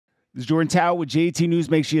This is Jordan Tower with JT News.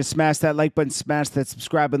 Make sure you smash that like button, smash that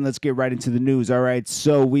subscribe button. Let's get right into the news. All right,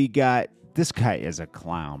 so we got, this guy is a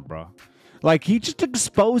clown, bro. Like, he just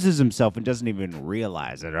exposes himself and doesn't even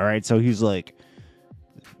realize it, all right? So he's like,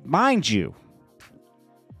 mind you,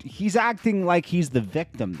 he's acting like he's the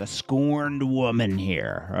victim, the scorned woman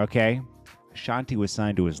here, okay? Ashanti was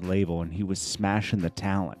signed to his label, and he was smashing the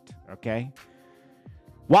talent, okay?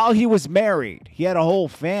 While he was married, he had a whole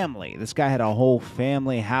family. This guy had a whole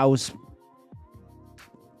family, house,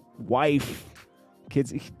 wife,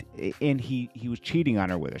 kids, and he was cheating on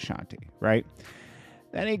her with Ashanti, right?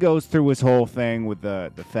 Then he goes through his whole thing with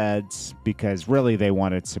the feds because really they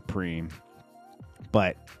wanted Supreme,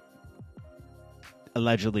 but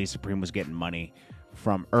allegedly Supreme was getting money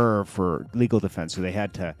from Irv for legal defense, so they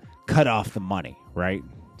had to cut off the money, right?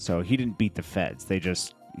 So he didn't beat the feds.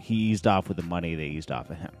 He eased off with the money. They eased off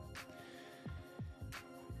of him.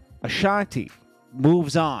 Ashanti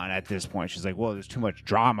moves on at this point. She's like, well, there's too much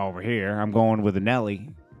drama over here. I'm going with a Nelly.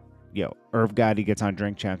 Yo, Irv Gotti gets on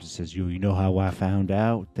Drink Champs and says, you know how I found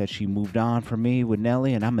out that she moved on from me with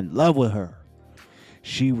Nelly and I'm in love with her?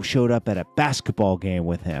 She showed up at a basketball game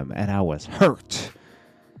with him and I was hurt.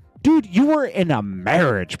 Dude, you were in a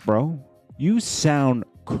marriage, bro. You sound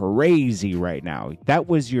crazy right now. That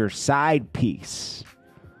was your side piece.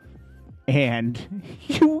 And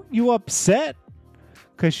you upset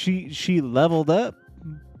because she leveled up?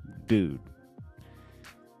 Dude.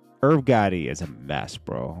 Irv Gotti is a mess,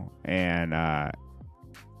 bro. And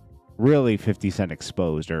really 50 Cent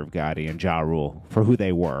exposed Irv Gotti and Ja Rule for who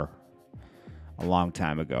they were a long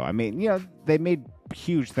time ago. I mean, you know, they made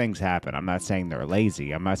huge things happen. I'm not saying they're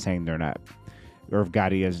lazy. I'm not saying they're not. Irv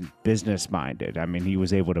Gotti isn't business-minded. I mean, he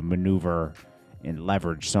was able to maneuver and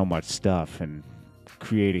leverage so much stuff and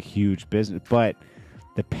create a huge business, but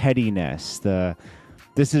the pettiness,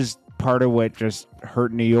 this is part of what just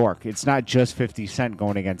hurt New York. It's not just 50 Cent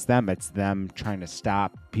going against them, it's them trying to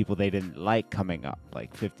stop people they didn't like coming up,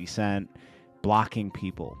 like 50 Cent blocking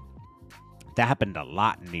people. That happened a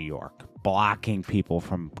lot in New York, blocking people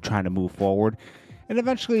from trying to move forward, and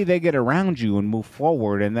eventually they get around you and move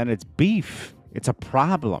forward, and then it's beef. It's a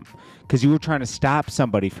problem because you were trying to stop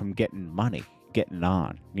somebody from getting money, getting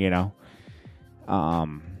on, you know.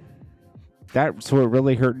 That's what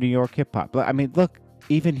really hurt New York hip hop. I mean, look,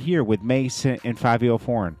 even here with Mase and Fivio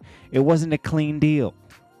Foreign, it wasn't a clean deal.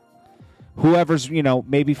 Whoever's, you know,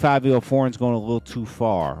 maybe Fivio Foreign's going a little too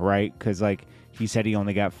far, right? Because, like, he said he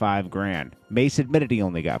only got $5,000. Mase admitted he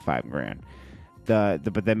only got $5,000.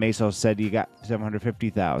 But then Mase also said he got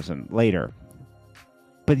 $750,000 later.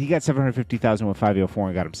 But he got $750,000 with Fivio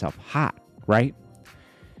Foreign, got himself hot, right?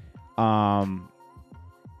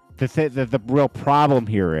 The real problem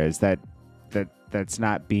here is that's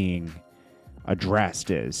not being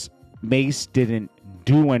addressed is Mase didn't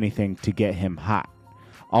do anything to get him hot.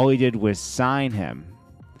 All he did was sign him.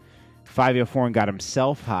 Fivio Foreign got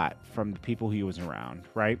himself hot from the people he was around,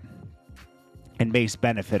 right? And Mase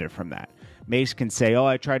benefited from that. Mase can say, oh,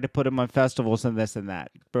 I tried to put him on festivals and this and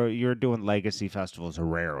that. Bro, you're doing legacy festivals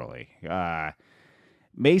rarely.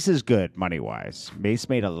 Mase is good money-wise. Mase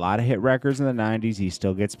made a lot of hit records in the 90s. He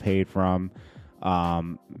still gets paid from.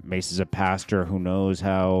 Mase is a pastor who knows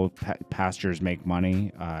how pastors make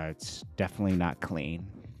money. It's definitely not clean.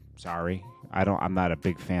 Sorry. I'm not a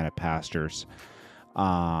big fan of pastors.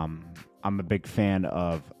 I'm a big fan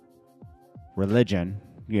of religion,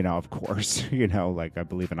 you know, of course. You know, like I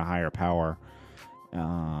believe in a higher power.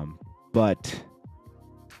 And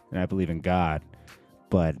I believe in God.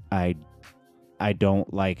 But I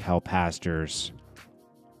don't like how pastors,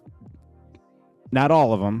 not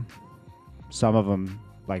all of them, some of them,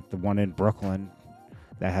 like the one in Brooklyn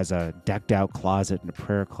that has a decked out closet and a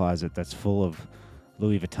prayer closet that's full of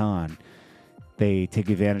Louis Vuitton, they take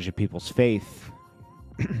advantage of people's faith.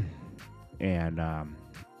 And,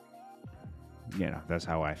 you know, that's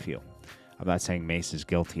how I feel. I'm not saying Mase is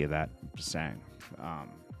guilty of that. I'm just saying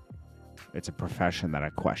it's a profession that I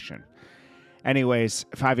question. Anyways,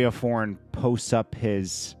 Fivio Foreign posts up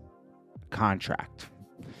his contract.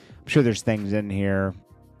 I'm sure there's things in here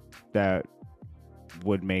that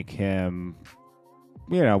would make him,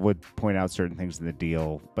 you know, would point out certain things in the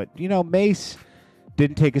deal. But, you know, Mase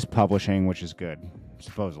didn't take his publishing, which is good.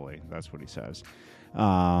 Supposedly, that's what he says.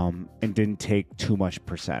 And didn't take too much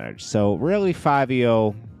percentage. So, really,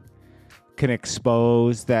 Fivio can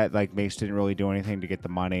expose that, like, Mase didn't really do anything to get the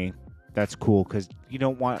money. That's cool, because you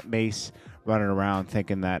don't want Mase running around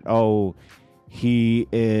thinking that, oh, he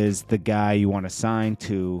is the guy you want to sign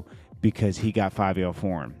to because he got Fivio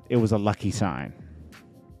Foreign. It was a lucky sign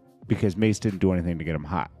because Mase didn't do anything to get him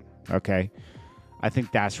hot, okay? I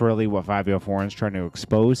think that's really what 504 is trying to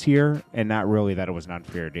expose here, and not really that it was an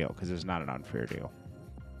unfair deal, because it's not an unfair deal.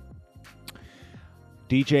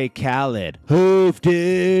 DJ Khaled, Hoof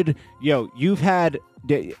did. Yo, you've had,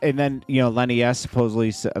 and then, you know, Lenny S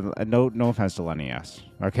supposedly, no offense to Lenny S,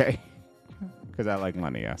 okay? Because I like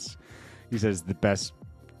Lenny S. He says the best,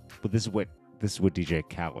 but this is what DJ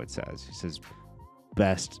Khaled says. He says,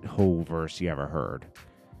 best whole verse you ever heard.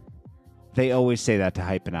 They always say that to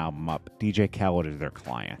hype an album up. DJ Khaled is their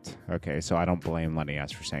client. Okay, so I don't blame Lenny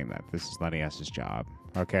S for saying that. This is Lenny S's job.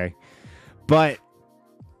 Okay, but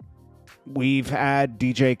we've had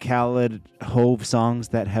DJ Khaled Hove songs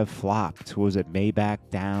that have flopped. Was it Maybach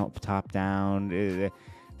down, top down?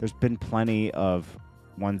 There's been plenty of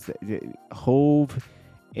ones that Hove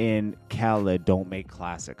and Khaled don't make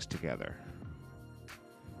classics together.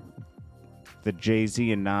 The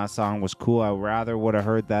Jay-Z and Nas song was cool. I rather would have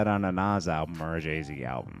heard that on a Nas album or a Jay-Z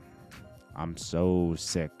album. I'm so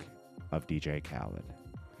sick of DJ Khaled.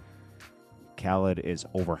 Khaled is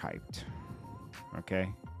overhyped. Okay?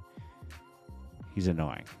 He's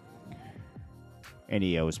annoying. And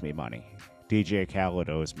he owes me money. DJ Khaled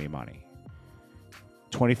owes me money.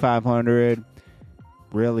 $2,500.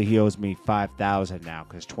 Really, he owes me $5,000 now,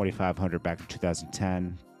 because $2,500 back in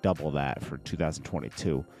 2010. Double that for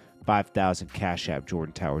 2022. $5,000 Cash App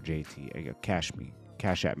JordanTower JT.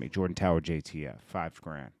 Cash at me JordanTower JTF.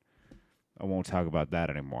 $5,000. I won't talk about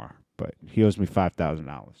that anymore. But he owes me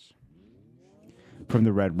 $5,000 from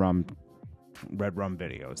the Red Rum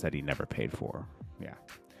videos that he never paid for. Yeah.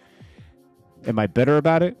 Am I bitter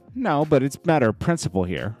about it? No, but it's a matter of principle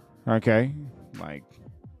here. Okay, like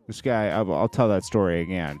this guy. I'll tell that story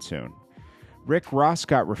again soon. Rick Ross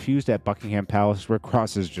got refused at Buckingham Palace. Rick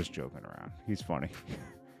Ross is just joking around. He's funny.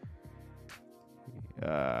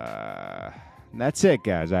 That's it,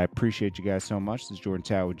 guys. I appreciate you guys so much. This is Jordan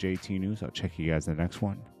Tower with JT News. I'll check you guys in the next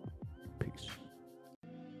one. Peace.